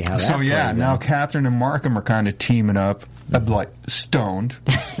to see how that plays out. Now Catherine and Markham are kind of teaming up, like stoned.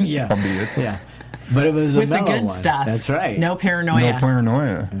 Albeit. Yeah. But it was with a the good one. stuff. That's right. No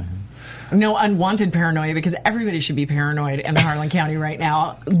paranoia. No unwanted paranoia, because everybody should be paranoid in Harlan County right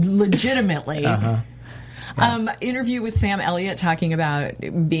now, legitimately. Interview with Sam Elliott talking about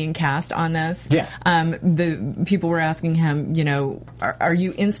being cast on this. Yeah. The people were asking him, are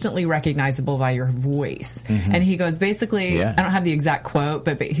you instantly recognizable by your voice? Mm-hmm. And he goes, basically, I don't have the exact quote,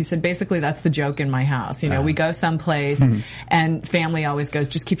 but he said, basically, that's the joke in my house. We go someplace and family always goes,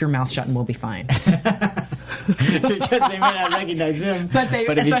 just keep your mouth shut and we'll be fine. Because they may not recognize him. But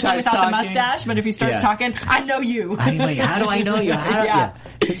especially without the mustache, but if he starts talking, I know you. Wait, how do I know you?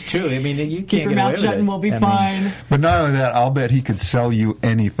 It's true. I mean, you can't keep your mouth shut and we'll be fine. But not only that, I'll bet he could sell you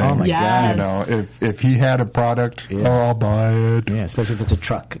anything. Oh my God! If he had a product, I'll buy it. Yeah, especially if it's a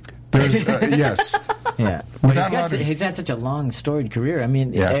truck. There's yes. Yeah, but he's had such a long storied career. I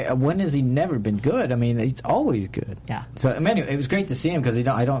mean, when has he never been good? I mean, he's always good. Yeah. So anyway, it was great to see him, because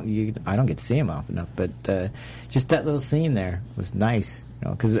I don't get to see him often enough. But just that little scene there was nice.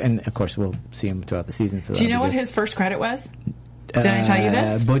 And of course we'll see him throughout the season. So do you know what his first credit was? Did I tell you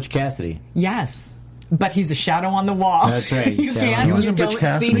this? Butch Cassidy. Yes. But he's a shadow on the wall. That's right. You can't. He was in Butch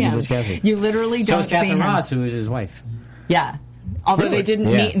Cassidy. You literally don't see him. So was Catherine Ross, who was his wife. Yeah. Although they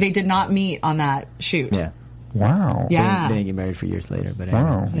didn't meet, they did not meet on that shoot. Yeah. Wow. Yeah. They didn't get married for years later. But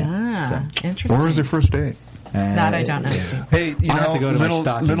wow. Yeah. So. Interesting. Where was their first date? That I don't know, Steve. Hey,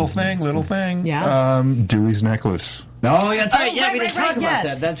 little thing. Yeah. Dewey's necklace. Oh, that's right. Yeah, we didn't talk about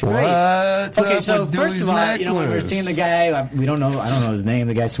that. That's great. Okay, so first of all, when we were seeing the guy, I don't know his name,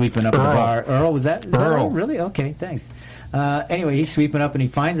 the guy sweeping up at the bar. Earl, was that Earl? Really? Okay, thanks. Anyway, he's sweeping up and he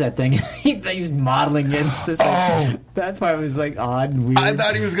finds that thing. He's modeling it. So that part was like odd and weird. I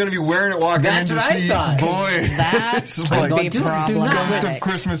thought he was going to be wearing it walking in to see. Boy, that's like Ghost of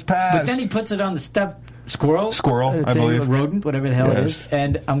Christmas Past. But then he puts it on the step. Squirrel, I believe. Rodent, whatever the hell it is.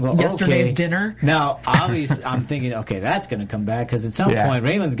 And I'm going, yesterday's dinner. Now, obviously, I'm thinking, okay, that's going to come back because at some point,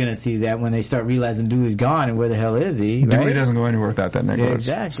 Raylan's going to see that when they start realizing Dewey's gone and where the hell is he? Right? Dewey doesn't go anywhere without that necklace.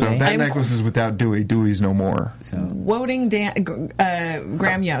 Yeah, exactly. So that necklace is without Dewey. Dewey's no more. So. Quoting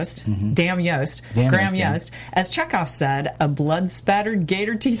Graham Yost, Graham Yost, as Chekhov said, a blood-spattered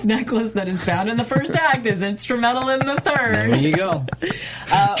gator teeth necklace that is found in the first act is instrumental in the third. There you go.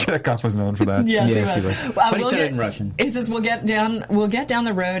 Chekhov was known for that. Yes, he was. But he said it in Russian. He says, we'll get down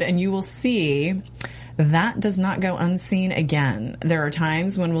the road and you will see that does not go unseen again. There are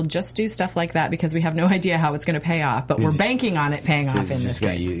times when we'll just do stuff like that because we have no idea how it's going to pay off, but we're banking on it paying off in this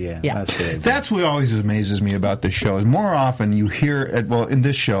case. That's what always amazes me about this show. Is more often you hear, in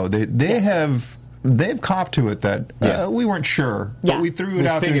this show, they've copped to it that we weren't sure, but we threw it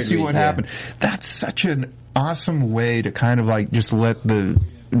out there to see what happened. That's such an awesome way to kind of like just let the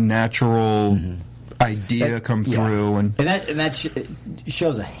natural idea come through, and that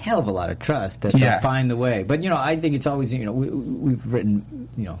shows a hell of a lot of trust that they'll find the way. But I think it's always we've written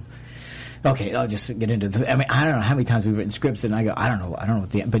Okay, I'll just get into it. I mean, I don't know how many times we've written scripts and I go, I don't know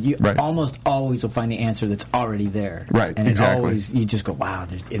what the, but you almost always will find the answer that's already there. Right, and it's always, you just go, wow,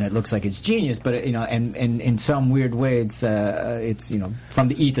 and it looks like it's genius, but and in some weird way it's from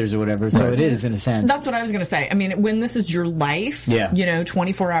the ethers or whatever, so it is in a sense. That's what I was going to say. I mean, when this is your life,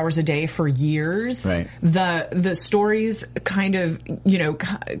 24 hours a day for years, the stories kind of,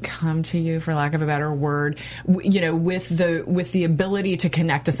 come to you, for lack of a better word, with the ability to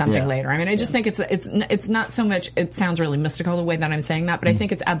connect to something later. I mean, I just think it's not so much, it sounds really mystical the way that I'm saying that, but I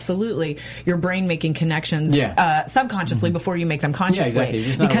think it's absolutely your brain making connections subconsciously before you make them consciously,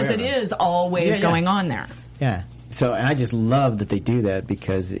 because it is always going on there. Yeah. So, and I just love that they do that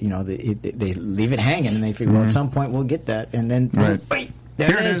because, they leave it hanging and they figure, well, at some point we'll get that, and then, wait,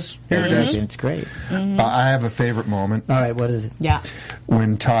 here it is. Here it is. It's great. I have a favorite moment. All right, what is it? Yeah.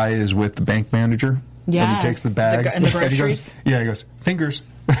 When Ty is with the bank manager. Yes. And he takes the bags. And the groceries. He goes, fingers.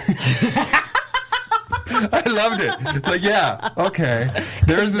 I loved it. It's like, okay.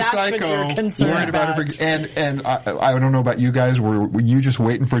 There's the psycho worried about it. And I don't know about you guys. Were you just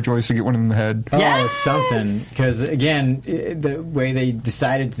waiting for Joyce to get one in the head? Oh, it's something. Because, again, the way they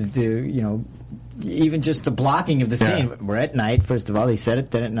decided to do, even just the blocking of the scene. We're at night, first of all. They said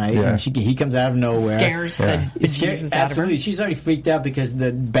it then at night. And he comes out of nowhere. Scares the Jesus out of her. She's already freaked out because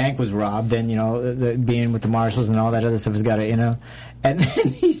the bank was robbed and, being with the marshals and all that other stuff has got to, And then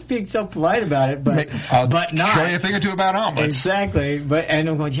he's being so polite about it, but not. Show you a thing or two about omelets. Exactly. And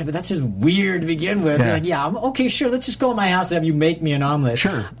I'm going, but that's just weird to begin with. They're like, I'm okay, sure, let's just go to my house and have you make me an omelet.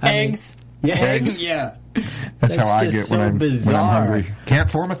 Sure. Eggs. Eggs. Yeah. That's how I get when I'm hungry.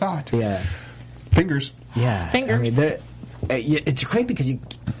 Can't form a thought. Yeah. Fingers. Yeah. Fingers. I mean, it's great because you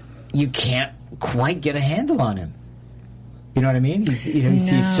can't quite get a handle on him. You know what I mean?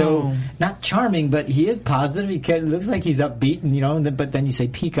 He's so not charming, but he is positive. He looks like he's upbeat, and but then you say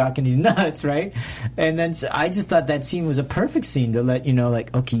peacock and he's nuts, right? And then I just thought that scene was a perfect scene to let you know,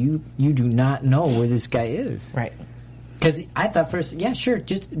 like, okay, you do not know where this guy is, right? Because I thought first,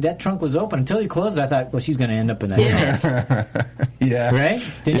 just that trunk was open until you closed it. I thought, well, she's going to end up in that trunk. Right?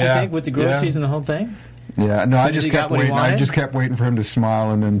 Didn't you think with the groceries and the whole thing? Yeah, no, I just kept waiting. I just kept waiting for him to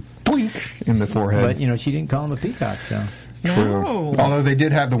smile and then boink in the forehead. But she didn't call him a peacock, so. True. No. Although they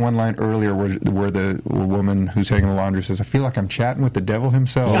did have the one line earlier where the woman who's hanging the laundry says, "I feel like I'm chatting with the devil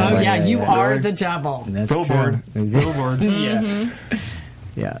himself." Oh you are the devil. Billboard.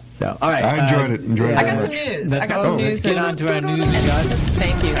 Yeah. So, all right. I enjoyed it. I got some news. Let's get on to our news, Scott.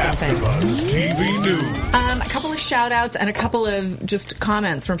 Thank you. TV News. A couple of shout outs and a couple of just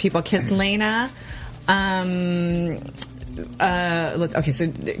comments from people. Kislena. So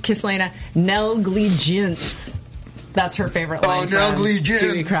Kislena Nelgligence. That's her favorite line. Negligence.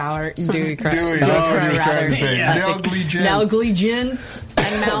 Dewey Crowder. Negligence.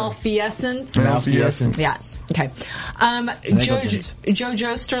 And malfeasance. Malfeasance. Yeah. Okay.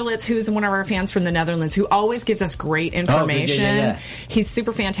 Jojo Sterlitz, who's one of our fans from the Netherlands, who always gives us great information. Yeah. He's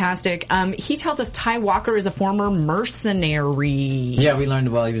super fantastic. He tells us Ty Walker is a former mercenary. Yeah, we learned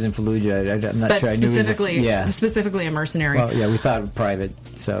while he was in Fallujah. I'm not sure. I knew specifically a mercenary. Well, yeah, we thought private,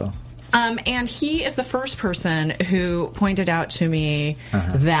 so. And he is the first person who pointed out to me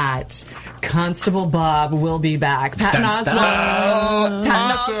that Constable Bob will be back. Patton Oswalt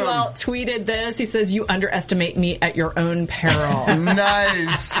tweeted this. He says, "You underestimate me at your own peril."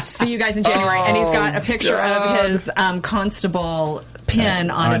 Nice. See you guys in January. And he's got a picture of his constable pin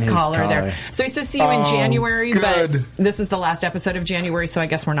on his collar there. So he says, see you in January, but this is the last episode of January, so I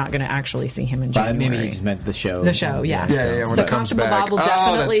guess we're not going to actually see him in January. Maybe he just meant the show. The show, yeah. So Constable Bob will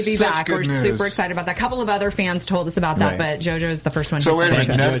definitely be back. We're super excited about that. A couple of other fans told us about that, but JoJo is the first one to say wait a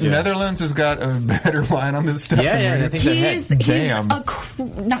minute, Netherlands has got a better line on this stuff. I think he's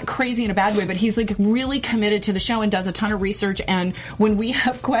not crazy in a bad way, but he's like really committed to the show and does a ton of research, and when we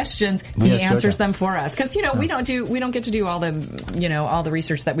have questions, he answers them for us. Because, we don't get to do all the, all the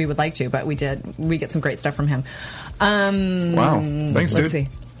research that we would like to, but we get some great stuff from him. Wow. Thanks, dude. Let's see.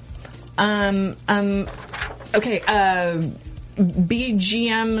 Okay.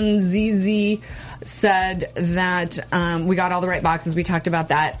 BGMZZ said that we got all the right boxes. We talked about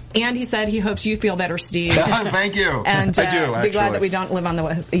that. And he said he hopes you feel better, Steve. Thank you. And I do, actually. Be glad that we don't live on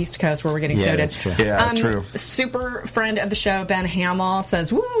the East Coast where we're getting snowed in. That's true. Yeah, true. Super friend of the show, Ben Hamill,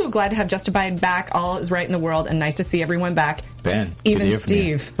 says, woo, glad to have Justified back. All is right in the world and nice to see everyone back. Ben. Even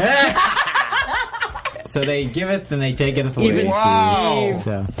Steve. So they giveth and they taketh away. Even Steve.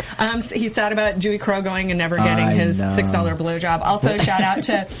 So. He's sad about Dewey Crow going and never getting his $6 blowjob. Also, shout out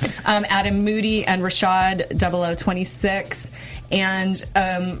to Adam Moody and Rashad 0026. And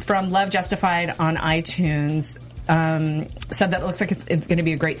from Love Justified on iTunes, said that it looks like it's going to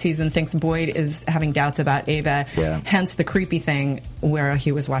be a great season. Thinks Boyd is having doubts about Ava. Hence the creepy thing where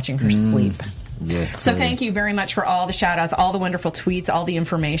he was watching her sleep. Yes, so thank you very much for all the shout-outs, all the wonderful tweets, all the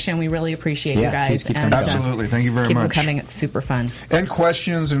information. We really appreciate you guys. And, absolutely. Thank you very much. Keep them coming. It's super fun. And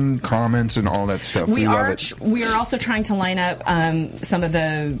questions and comments and all that stuff. We are also trying to line up some of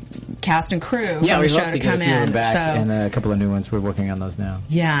the cast and crew from the show to come in. Back, and a couple of new ones. We're working on those now.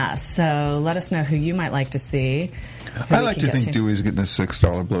 Yeah, so let us know who you might like to see. I like to think Dewey's getting a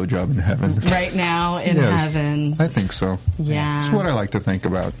 $6 blowjob in heaven. Right now in heaven. I think so. Yeah. That's what I like to think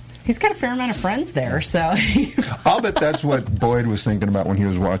about. He's got a fair amount of friends there, so... I'll bet that's what Boyd was thinking about when he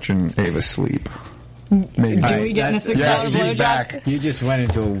was watching Ava sleep. Maybe. Dewey getting a $6 blowjob? Back. You just went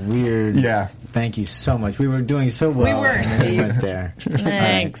into a weird... Yeah. Thank you so much. We were doing so well. We were, Steve. We went there.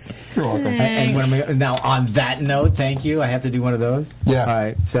 Thanks. You're welcome. And now, on that note, thank you. I have to do one of those?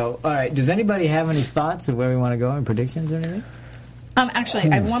 Yeah. All right. Does anybody have any thoughts of where we want to go and predictions or anything? Actually,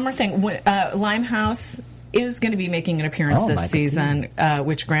 I have one more thing. Limehouse is going to be making an appearance this season,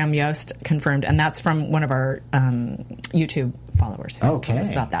 which Graham Yost confirmed, and that's from one of our YouTube followers who told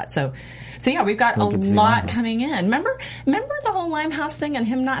us about that. So yeah, we've got a lot coming in. Remember the whole Limehouse thing and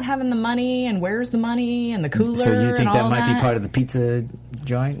him not having the money and where's the money and the cooler. So you think and all that might be part of the pizza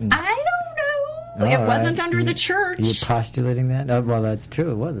joint? I don't know. It wasn't under the church. You're postulating that? Well, that's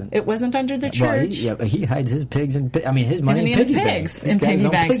true. It wasn't. It wasn't under the church. Well, he hides his pigs and his money in piggy bags. In piggy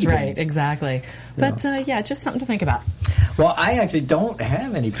bags, right? Exactly. So. But just something to think about. Well, I actually don't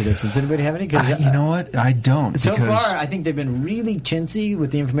have any predictions. Anybody have any? You know what? I don't. So far, I think they've been really chintzy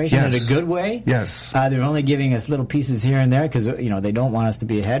with the information in a good way. Yes. They're only giving us little pieces here and there because they don't want us to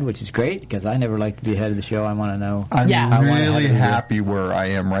be ahead, which is great because I never like to be ahead of the show. I want to know. I'm really happy where I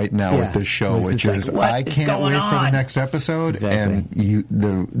am right now with this show, which is I can't wait for the next episode. Exactly. And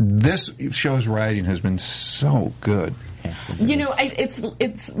this show's writing has been so good.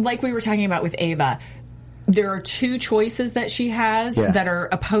 It's like we were talking about with Ava. There are two choices that she has that are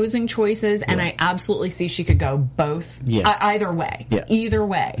opposing choices, and I absolutely see she could go both, either way,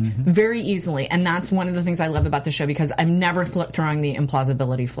 very easily. And that's one of the things I love about the show because I'm never throwing the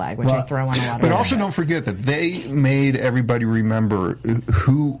implausibility flag, which I throw on a lot of. But also don't forget that they made everybody remember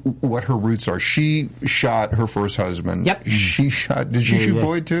what her roots are. She shot her first husband. Yep. She shot. Did she shoot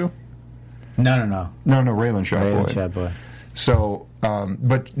Boyd too? No. Raylan shot Boyd. So,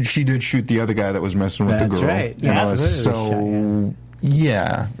 but she did shoot the other guy that was messing with the girl. That's right.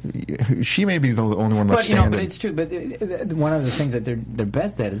 Yeah, she may be the only one left standing. But it's true. But one of the things that they're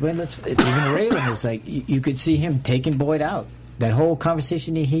best at is even Raylan is like you could see him taking Boyd out. That whole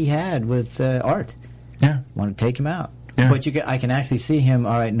conversation he had with Art. Yeah, want to take him out. Yeah. But I can actually see him.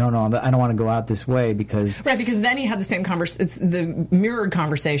 All right, no, I don't want to go out this way because then he had the same it's the mirrored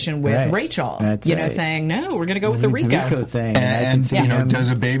conversation with Rachel. That's saying no, we're going to go with the Rico thing. And does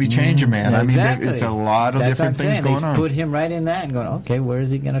a baby change a man? Exactly. I mean, it's a lot of different things going on. Put him right in that and going, okay, where is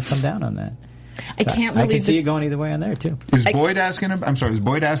he going to come down on that? I can't believe I can see you going either way on there too. Is Boyd asking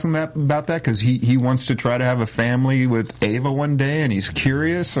about that because he wants to try to have a family with Ava one day and he's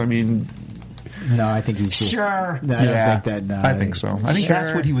curious? I mean. No, I think he's just... Sure. No, I don't think that. No, I think so. I think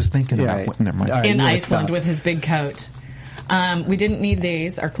that's what he was thinking about. Never mind. Right, in Iceland with his big coat. We didn't need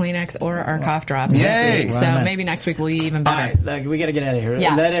these, our Kleenex or our cough drops this week. So maybe next week we'll eat even better. All right, we got to get out of here.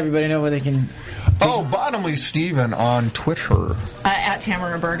 Yeah. Let everybody know where they can... Bottomley Steven on Twitter. At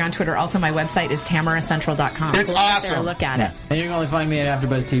Tamara Berg on Twitter. Also, my website is tamaracentral.com. It's awesome. There, look at it. And you can only find me at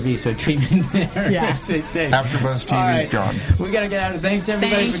AfterBuzz TV, so tweet me there. Yeah. AfterBuzz TV, John. We got to get out of here. Thanks,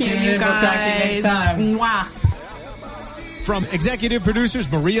 everybody, for tuning in. We'll talk to you next time. Mwah. From executive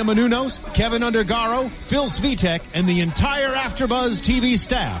producers Maria Menounos, Kevin Undergaro, Phil Svitek, and the entire AfterBuzz TV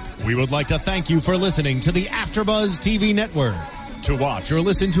staff, we would like to thank you for listening to the AfterBuzz TV network. To watch or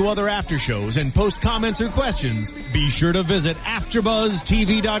listen to other after shows and post comments or questions, be sure to visit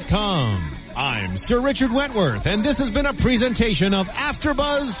AfterBuzzTV.com. I'm Sir Richard Wentworth, and this has been a presentation of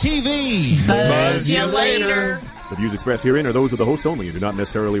AfterBuzz TV. Buzz you later. The views expressed herein are those of the hosts only and do not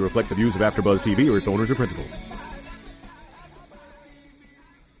necessarily reflect the views of AfterBuzz TV or its owners or principals.